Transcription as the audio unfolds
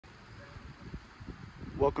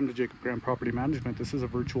Welcome to Jacob Grant Property Management. This is a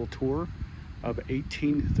virtual tour of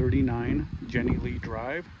 1839 Jennie Lee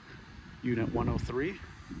Drive, Unit 103.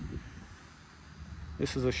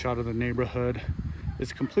 This is a shot of the neighborhood.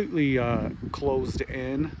 It's completely closed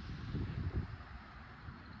in,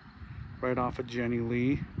 right off of Jennie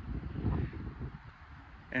Lee.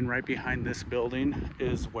 And right behind this building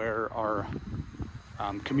is where our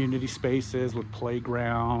community space is, with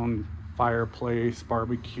playground, fireplace,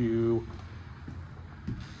 barbecue.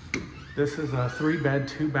 This is a 3-bed,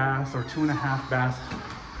 2-bath or 2.5-bath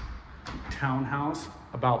townhouse,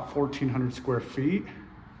 about 1,400 square feet.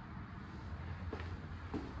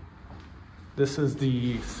 This is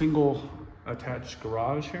the single attached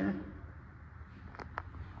garage here.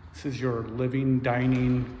 This is your living,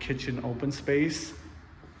 dining, kitchen open space.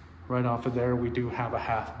 Right off of there, we do have a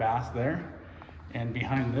half bath there. And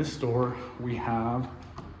behind this door, we have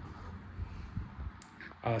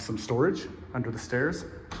some storage under the stairs.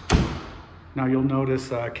 Now you'll notice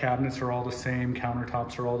cabinets are all the same,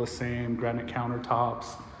 countertops are all the same, granite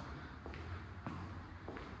countertops.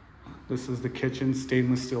 This is the kitchen,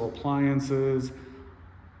 stainless steel appliances.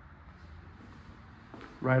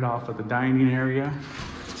 Right off of the dining area,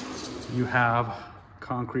 you have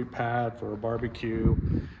concrete pad for a barbecue.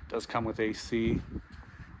 It does come with AC.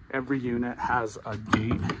 Every unit has a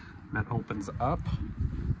gate that opens up.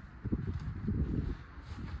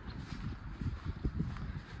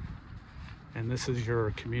 And this is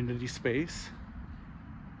your community space.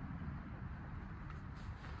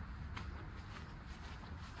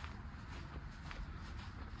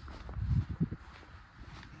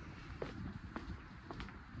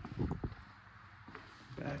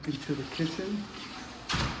 Back into the kitchen.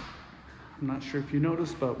 I'm not sure if you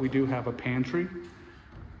noticed, but we do have a pantry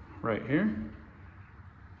right here.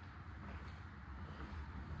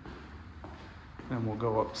 Then we'll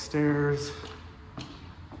go upstairs.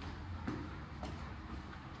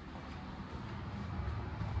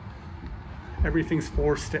 Everything's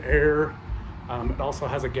forced to air. It also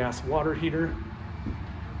has a gas water heater.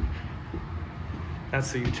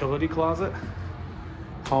 That's the utility closet.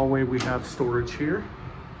 Hallway, we have storage here.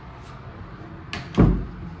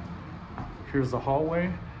 Here's the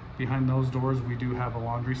hallway. Behind those doors, we do have a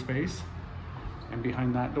laundry space. And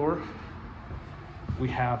behind that door, we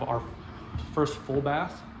have our first full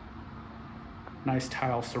bath. Nice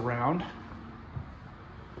tile surround.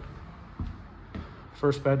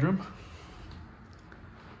 First bedroom.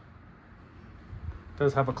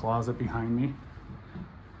 Does have a closet behind me.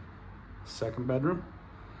 Second bedroom,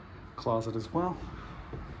 closet as well.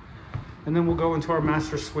 And then we'll go into our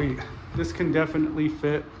master suite. This can definitely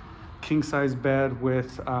fit king size bed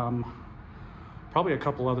with probably a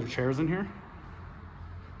couple other chairs in here.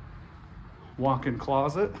 Walk-in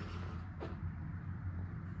closet.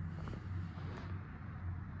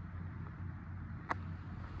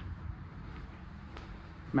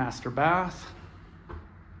 Master bath.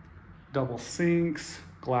 Double sinks,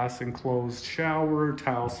 glass enclosed shower,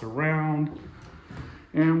 tile surround.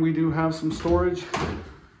 And we do have some storage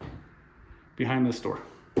behind this door.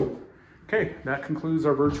 Okay, that concludes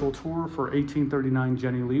our virtual tour for 1839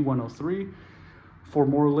 Jennie Lee 103. For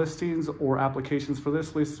more listings or applications for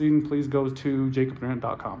this listing, please go to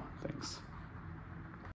jacobgrant.com. Thanks.